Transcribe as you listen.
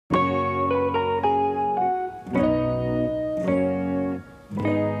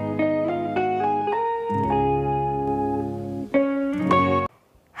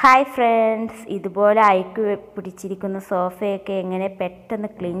Hi friends, ഇതുപോലെ അഴുക്ക് പിടിച്ചിരിക്കുന്ന സോഫയൊക്കെ എങ്ങനെ പെട്ടെന്ന്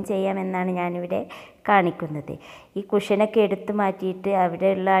ക്ലീൻ ചെയ്യാമെന്നാണ് ഞാനിവിടെ കാണിക്കുന്നത്. ഈ കുഷനൊക്കെ എടുത്ത് മാറ്റിയിട്ട്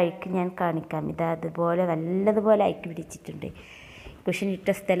അവിടെയുള്ള അഴുക്ക് ഞാൻ കാണിക്കാം. അതുപോലെ നല്ലതുപോലെ അഴുക്ക് പിടിച്ചിട്ടുണ്ട്. കുഷൻ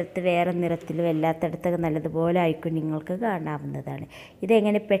ഇട്ട സ്ഥലത്ത് വേറെ നിറത്തിലും എല്ലാത്തിടത്തൊക്കെ നല്ലതുപോലെ അഴുക്ക് നിങ്ങൾക്ക് കാണാവുന്നതാണ്.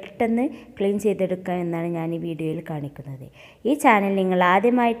 ഇതെങ്ങനെ പെട്ടെന്ന് ക്ലീൻ ചെയ്തെടുക്കാം എന്നാണ് ഞാൻ ഈ വീഡിയോയിൽ കാണിക്കുന്നത്. ഈ ചാനൽ നിങ്ങൾ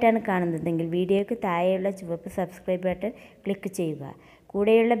ആദ്യമായിട്ടാണ് കാണുന്നതെങ്കിൽ വീഡിയോയ്ക്ക് താഴെയുള്ള ചുവപ്പ് സബ്സ്ക്രൈബ് ബട്ടൺ ക്ലിക്ക് ചെയ്യുക.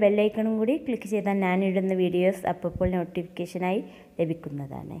 കൂടെയുള്ള ബെല്ലൈക്കണും കൂടി ക്ലിക്ക് ചെയ്താൽ ഞാനിടുന്ന വീഡിയോസ് അപ്പോൾ നോട്ടിഫിക്കേഷനായി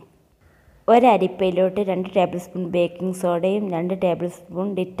ലഭിക്കുന്നതാണ്. ഒരരിപ്പയിലോട്ട് 2 ടേബിൾ സ്പൂൺ ബേക്കിംഗ് സോഡയും 2 ടേബിൾ സ്പൂൺ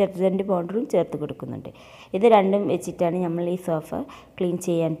ഡിറ്റർജൻറ്റ് പൗഡറും ചേർത്ത് കൊടുക്കുന്നുണ്ട്. ഇത് രണ്ടും വെച്ചിട്ടാണ് നമ്മൾ ഈ സോഫ ക്ലീൻ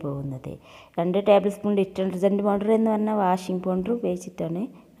ചെയ്യാൻ പോകുന്നത്. 2 ടേബിൾ സ്പൂൺ ഡിറ്റർജൻറ്റ് പൗഡർ എന്ന് പറഞ്ഞാൽ വാഷിംഗ് പൗഡർ ഉപയോഗിച്ചിട്ടാണ്.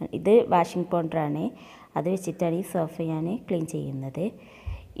 ഇത് വാഷിംഗ് പൗഡറാണ്. അത് വെച്ചിട്ടാണ് ഈ സോഫ ഞാൻ ക്ലീൻ ചെയ്യുന്നത്.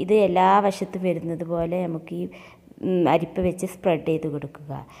 ഇത് എല്ലാ വശത്തും വരുന്നത് പോലെ നമുക്ക് ഈ അരിപ്പ വെച്ച് സ്പ്രെഡ് ചെയ്ത്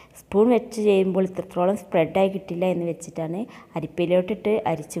കൊടുക്കുക. സ്പൂൺ വെച്ച് ചെയ്യുമ്പോൾ ഇത്രത്തോളം സ്പ്രെഡായി കിട്ടില്ല എന്ന് വെച്ചിട്ടാണ് അരിപ്പയിലോട്ടിട്ട്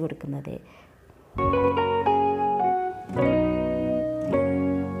അരിച്ച് കൊടുക്കുന്നത്.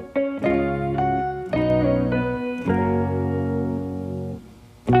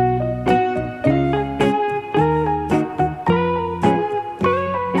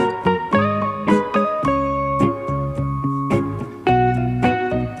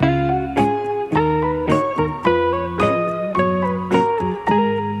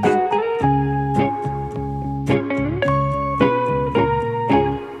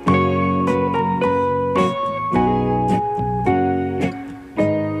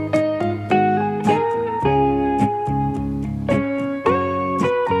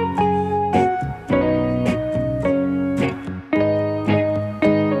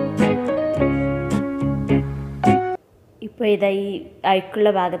 ഇപ്പോൾ ഇതാ ഈ അഴുക്കുള്ള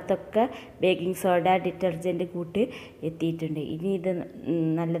ഭാഗത്തൊക്കെ ബേക്കിംഗ് സോഡ ഡിറ്റർജൻറ്റ് കൂട്ട് എത്തിയിട്ടുണ്ട്. ഇനി ഇത്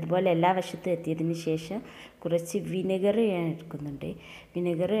നല്ലതുപോലെ എല്ലാ വശത്തും എത്തിയതിന് ശേഷം കുറച്ച് വിനെഗർ ഞാൻ എടുക്കുന്നുണ്ട്.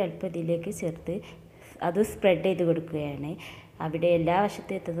 വിനെഗർ അല്പം ഇതിലേക്ക് ചേർത്ത് അത് സ്പ്രെഡ് ചെയ്ത് കൊടുക്കുകയാണ്. അവിടെ എല്ലാ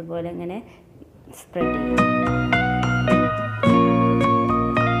വശത്തും എത്തുന്നത് പോലെ ഇങ്ങനെ സ്പ്രെഡ് ചെയ്യും.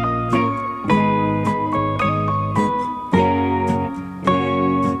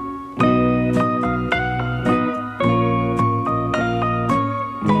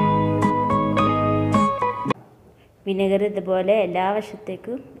 വിനെഗർ ഇതുപോലെ എല്ലാ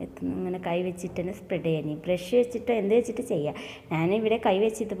വശത്തേക്കും എത്തുന്നു. ഇങ്ങനെ കൈ വെച്ചിട്ട് തന്നെ സ്പ്രെഡ് ചെയ്യാൻ. ബ്രഷ് വെച്ചിട്ടോ എന്ത് വെച്ചിട്ട് ചെയ്യാം. ഞാനിവിടെ കൈ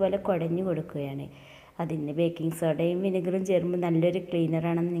വെച്ച് ഇതുപോലെ കുടഞ്ഞു കൊടുക്കുകയാണ്. അതിന് ബേക്കിംഗ് സോഡയും വിനെഗറും ചേരുമ്പോൾ നല്ലൊരു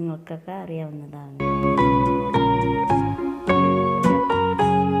ക്ലീനറാണെന്ന് നിങ്ങൾക്കൊക്കെ അറിയാവുന്നതാണ്.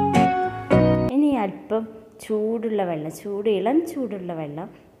 ഇനി അല്പം ചൂടുള്ള വെള്ളം, ഇളം ചൂടുള്ള വെള്ളം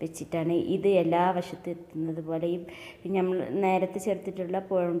വെച്ചിട്ടാണ് ഇത് എല്ലാ വശത്തും എത്തുന്നത് പോലെ ഈ നമ്മൾ നേരത്തെ ചേർത്തിട്ടുള്ള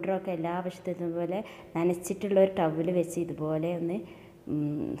പൗഡറൊക്കെ എല്ലാ വശത്തും എത്തുന്നത് പോലെ നനച്ചിട്ടുള്ള ഒരു ടവൽ വെച്ച് ഇതുപോലെ ഒന്ന്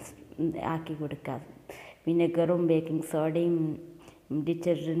ആക്കി കൊടുക്കുക. വിനെഗറും ബേക്കിംഗ് സോഡയും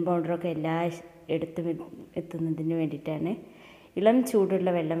ഡിറ്റർജൻറ്റ് പൗഡറൊക്കെ എല്ലാ എത്തുന്നതിന് വേണ്ടിയിട്ടാണ് ഇളം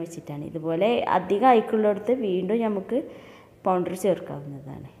ചൂടുള്ള വെള്ളം വെച്ചിട്ടാണ്. ഇതുപോലെ അധികം അഴുക്കുള്ളിടത്ത് വീണ്ടും നമുക്ക് പൗഡർ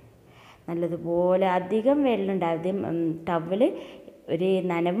ചേർക്കാവുന്നതാണ്. നല്ലതുപോലെ അധികം വെള്ളം ഉണ്ടാകും. ടവൽ ഒരു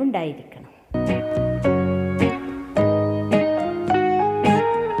നനവുണ്ടായിരിക്കണം.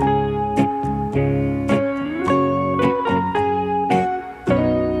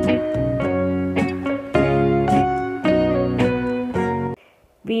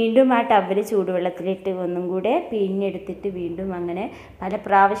 വീണ്ടും ആ ടവൽ ചൂടുവെള്ളത്തിലിട്ട് ഒന്നും കൂടെ പിഴിഞ്ഞെടുത്തിട്ട് വീണ്ടും അങ്ങനെ പല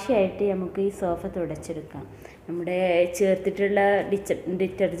പ്രാവശ്യമായിട്ട് നമുക്ക് ഈ സോഫ തുടച്ചെടുക്കാം. നമ്മുടെ ചേർത്തിട്ടുള്ള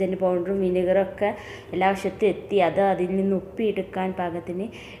ഡിറ്റർജൻറ്റ് പൗഡറും വിനെഗറൊക്കെ എല്ലാ വശത്തും എത്തി അതിൽ നിന്ന് ഉപ്പിയെടുക്കാൻ പാകത്തിന്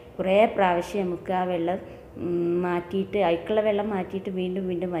കുറേ പ്രാവശ്യം നമുക്ക് ആ വെള്ളം മാറ്റിയിട്ട് അഴുക്കുള്ള വെള്ളം മാറ്റിയിട്ട്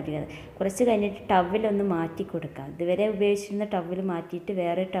വീണ്ടും മാറ്റുക. കുറച്ച് കഴിഞ്ഞിട്ട് ടവലൊന്ന് മാറ്റി കൊടുക്കാം. ഇതുവരെ ഉപയോഗിച്ചിരുന്ന ടവൽ മാറ്റിയിട്ട്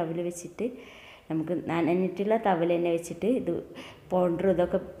വേറെ ടവൽ വെച്ചിട്ട് നമുക്ക് നനഞ്ഞിട്ടുള്ള ടവൽ തന്നെ വെച്ചിട്ട് ഇത് പൗഡർ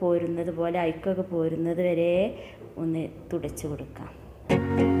ഇതൊക്കെ പോരുന്നത് പോലെ അഴുക്കൊക്കെ പോരുന്നത് വരെ ഒന്ന് തുടച്ച് കൊടുക്കാം.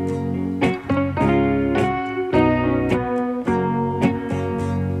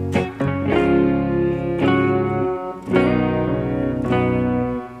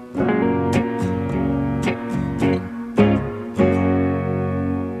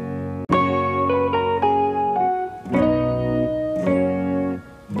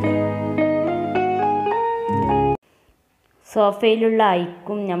 സോഫയിലുള്ള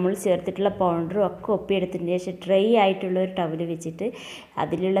അഴുക്കും നമ്മൾ ചേർത്തിട്ടുള്ള പൗഡറും ഒക്കെ ഒപ്പിയെടുത്തതിന് ശേഷം ഡ്രൈ ആയിട്ടുള്ള ഒരു ടവൽ വെച്ചിട്ട്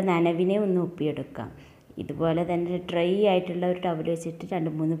അതിലുള്ള നനവിനെ ഒന്ന് ഒപ്പിയെടുക്കാം. ഇതുപോലെ തന്നെ ഡ്രൈ ആയിട്ടുള്ള ഒരു ടവൽ വെച്ചിട്ട്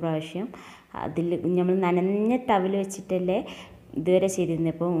 2-3 പ്രാവശ്യം അതിൽ നമ്മൾ നനഞ്ഞ ടവൽ വെച്ചിട്ടല്ലേ ഇതുവരെ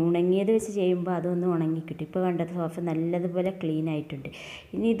ചെയ്തിരുന്നത്. ഇപ്പോൾ ഉണങ്ങിയത് വെച്ച് ചെയ്യുമ്പോൾ അതൊന്ന് ഉണങ്ങി കിട്ടും. ഇപ്പോൾ കണ്ടത് സോഫ നല്ലതുപോലെ ക്ലീൻ ആയിട്ടുണ്ട്.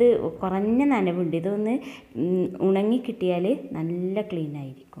 ഇനി ഇത് കുറഞ്ഞ നനവുണ്ട്, ഇതൊന്ന് ഉണങ്ങി കിട്ടിയാൽ നല്ല ക്ലീൻ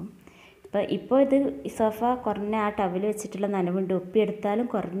ആയിരിക്കും. ഇപ്പോൾ ഇത് സോഫ കുറഞ്ഞ ആ ടവൽ വെച്ചിട്ടുള്ള നനവുണ്ട്, ഒപ്പിയെടുത്താലും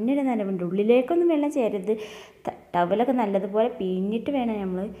കുറഞ്ഞൊരു നനവുണ്ട്. ഉള്ളിലേക്കൊന്നും വെള്ളം ചേരരുത്. ടവലൊക്കെ നല്ലതുപോലെ പിഴിഞ്ഞിട്ട് വേണം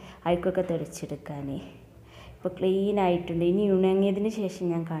നമ്മൾ അഴുക്കൊക്കെ തുടച്ചെടുക്കാൻ. ഇപ്പോൾ ക്ലീൻ ആയിട്ടുണ്ട്. ഇനി ഉണങ്ങിയതിന് ശേഷം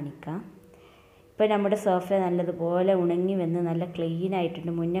ഞാൻ കാണിക്കാം. ഇപ്പോൾ നമ്മുടെ സോഫ നല്ലതുപോലെ ഉണങ്ങി വന്ന് നല്ല ക്ലീൻ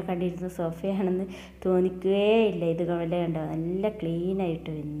ആയിട്ടുണ്ട്. മുന്നേ കണ്ടിരുന്ന സോഫയാണെന്ന് തോന്നിക്കുകയില്ല. ഇതുപോലെ കണ്ടോ നല്ല ക്ലീൻ ആയിട്ട്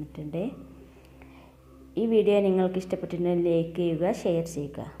വന്നിട്ടുണ്ട്. ഈ വീഡിയോ നിങ്ങൾക്ക് ഇഷ്ടപ്പെട്ടിട്ടുണ്ടെങ്കിൽ ലൈക്ക് ചെയ്യുക, ഷെയർ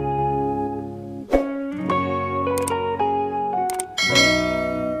ചെയ്യുക.